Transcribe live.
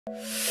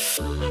What's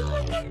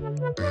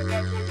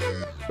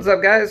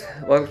up, guys?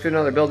 Welcome to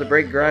another Build a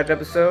Break Garage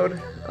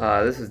episode.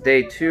 This is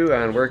day 2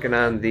 on working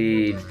on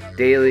the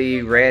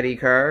daily Ratty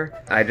car.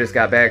 I just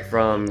got back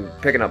from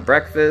picking up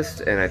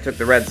breakfast and I took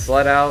the red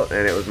sled out,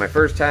 and it was my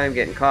first time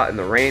getting caught in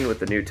the rain with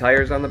the new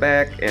tires on the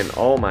back, and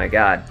oh my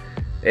god,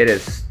 it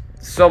is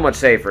so much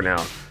safer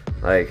now.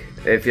 Like,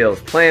 it feels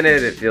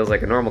planted, it feels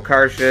like a normal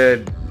car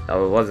should. I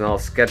wasn't all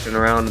sketching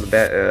around the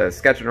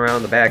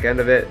back end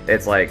of it.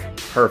 It's like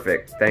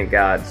perfect, thank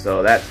God.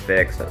 So that's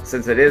fixed.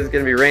 Since it is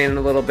going to be raining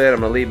a little bit, I'm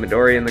going to leave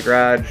Midori in the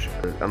garage.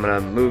 I'm going to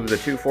move the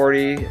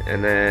 240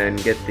 and then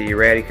get the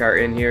Ratty car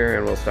in here,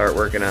 and we'll start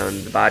working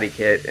on the body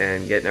kit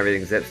and getting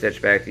everything zip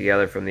stitched back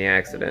together from the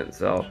accident.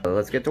 So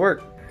let's get to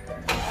work.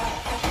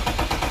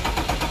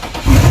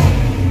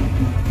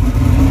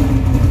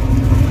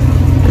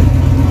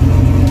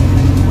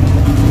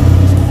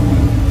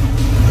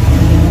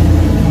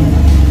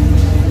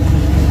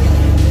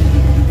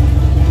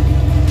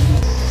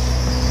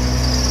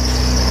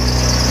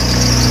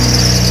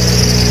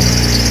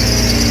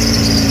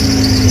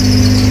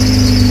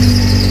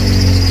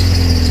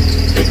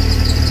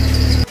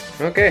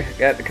 Okay,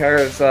 got the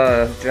cars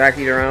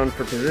jockeyed around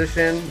for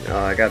position.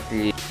 I got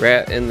the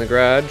rat in the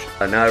garage.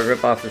 Now to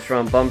rip off this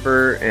front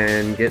bumper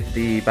and get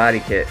the body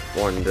kit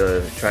one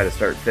to try to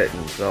start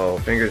fitting. So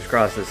fingers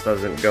crossed this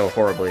doesn't go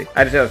horribly.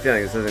 I just have a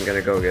feeling this isn't going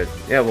to go good.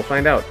 Yeah, we'll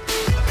find out.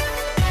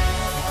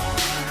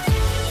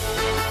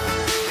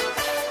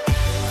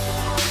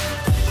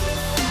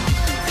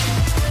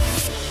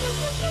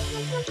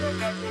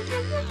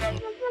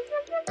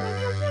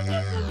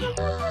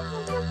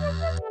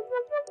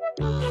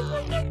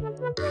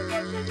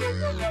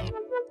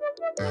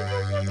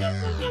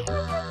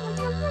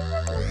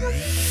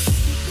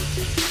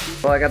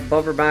 Well, I got the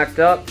bumper mocked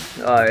up.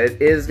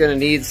 It is going to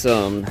need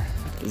some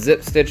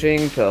zip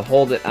stitching to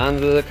hold it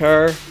onto the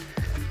car.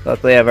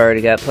 Luckily, I've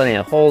already got plenty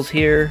of holes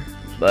here,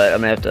 but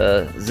I'm going to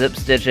have to zip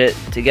stitch it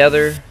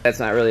together. That's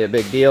not really a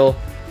big deal.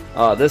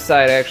 This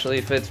side actually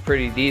fits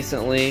pretty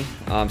decently.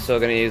 I'm still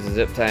going to use a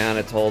zip tie on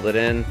it to hold it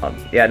in.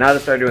 Yeah, now to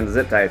start doing the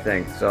zip tie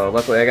thing. So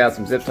luckily I got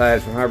some zip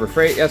ties from Harbor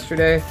Freight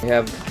yesterday. We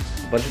have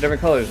a bunch of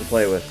different colors to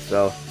play with,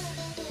 so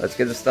let's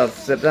get this stuff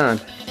zipped on.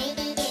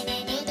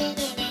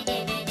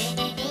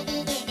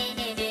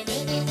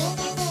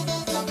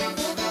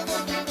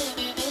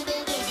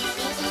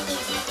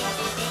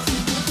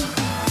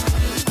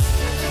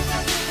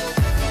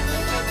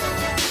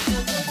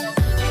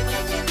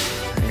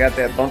 Got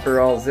that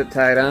bumper all zip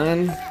tied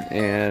on,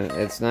 and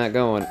it's not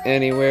going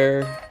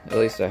anywhere. At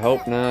least I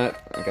hope not.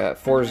 I got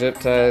 4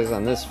 zip ties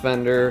on this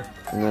fender,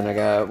 and then I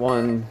got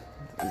 1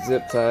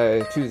 zip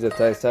tie, 2 zip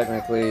ties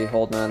technically,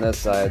 holding on this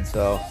side.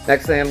 So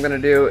next thing I'm gonna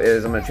do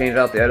is I'm gonna change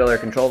out the idle air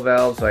control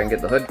valve so I can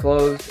get the hood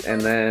closed, and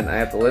then I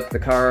have to lift the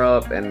car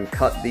up and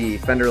cut the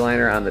fender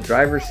liner on the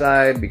driver's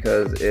side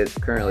because it's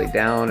currently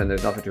down and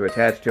there's nothing to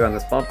attach to on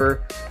this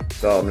bumper.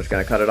 So I'm just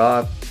gonna cut it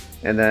off.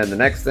 And then the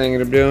next thing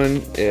I'm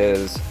doing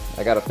is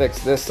I gotta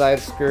fix this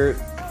side skirt.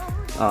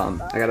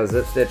 I gotta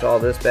zip stitch all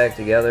this back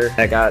together.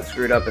 I got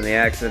screwed up in the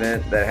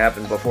accident that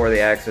happened before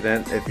the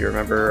accident. If you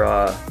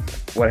remember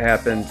what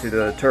happened to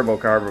the turbo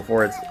car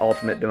before its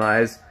ultimate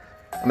demise.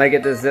 I might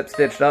get this zip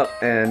stitched up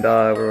and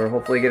we'll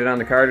hopefully get it on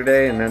the car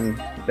today, and then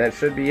that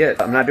should be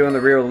it. I'm not doing the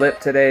rear lip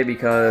today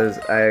because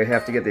I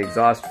have to get the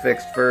exhaust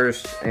fixed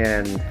first,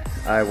 and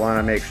I want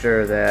to make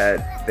sure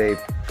that they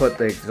put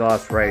the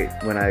exhaust right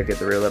when I get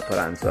the rear lip put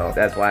on, so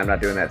that's why I'm not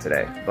doing that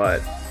today.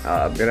 But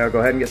I'm gonna go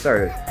ahead and get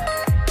started.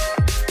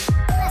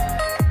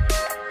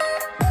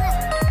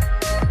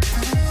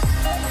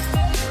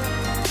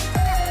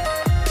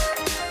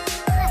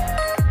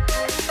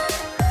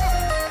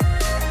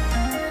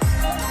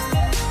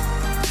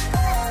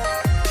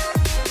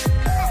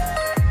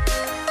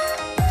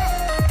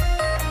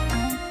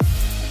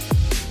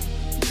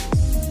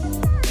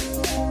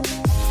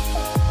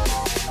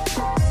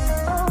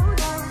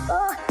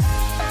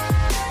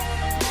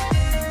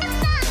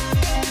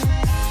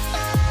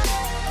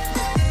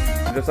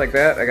 Just like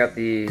that, I got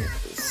the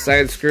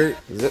side skirt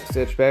zip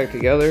stitched back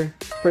together.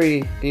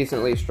 Pretty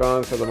decently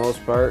strong for the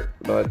most part,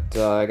 but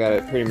I got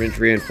it pretty much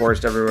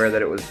reinforced everywhere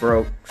that it was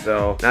broke.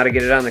 So now to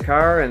get it on the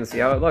car and see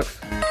how it looks.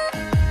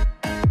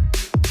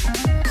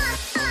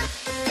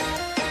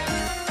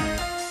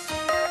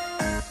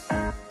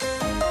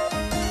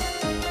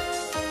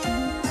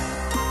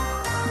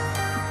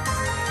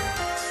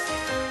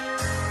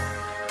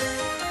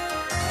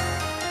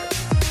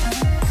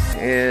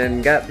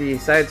 And got the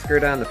side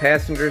skirt on the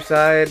passenger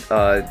side.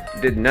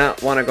 Did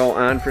not want to go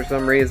on for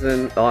some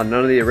reason. None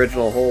of the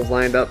original holes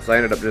lined up, so I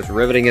ended up just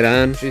riveting it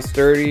on. She's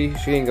sturdy,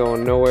 she ain't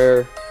going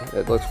nowhere.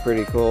 It looks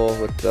pretty cool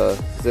with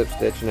the zip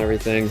stitch and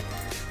everything.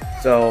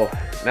 So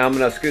now I'm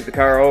gonna scoot the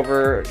car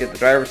over, get the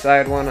driver's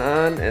side one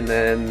on, and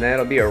then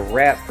that'll be a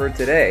wrap for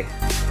today.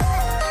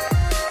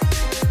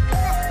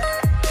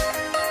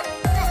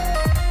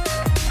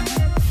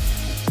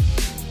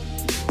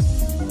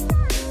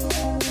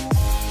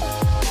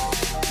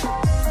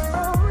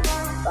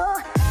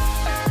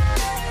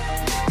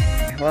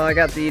 Well, I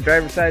got the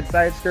driver's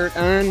side skirt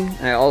on.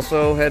 I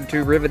also had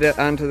to rivet it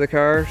onto the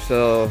car,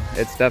 so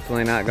it's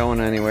definitely not going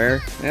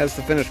anywhere. That's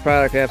the finished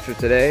product after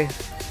today.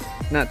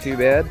 Not too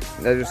bad.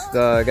 I just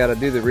got to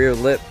do the rear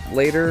lip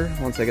later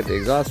once I get the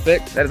exhaust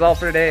fixed. That is all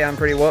for today. I'm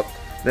pretty whooped.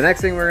 The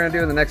next thing we're going to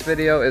do in the next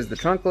video is the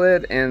trunk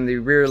lid and the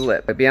rear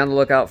lip. But be on the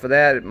lookout for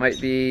that. It might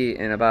be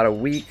in about a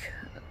week.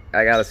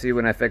 I got to see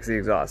when I fix the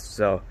exhaust.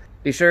 So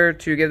be sure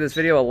to give this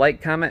video a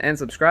like, comment, and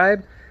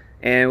subscribe.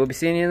 And we'll be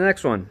seeing you in the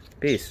next one.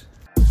 Peace.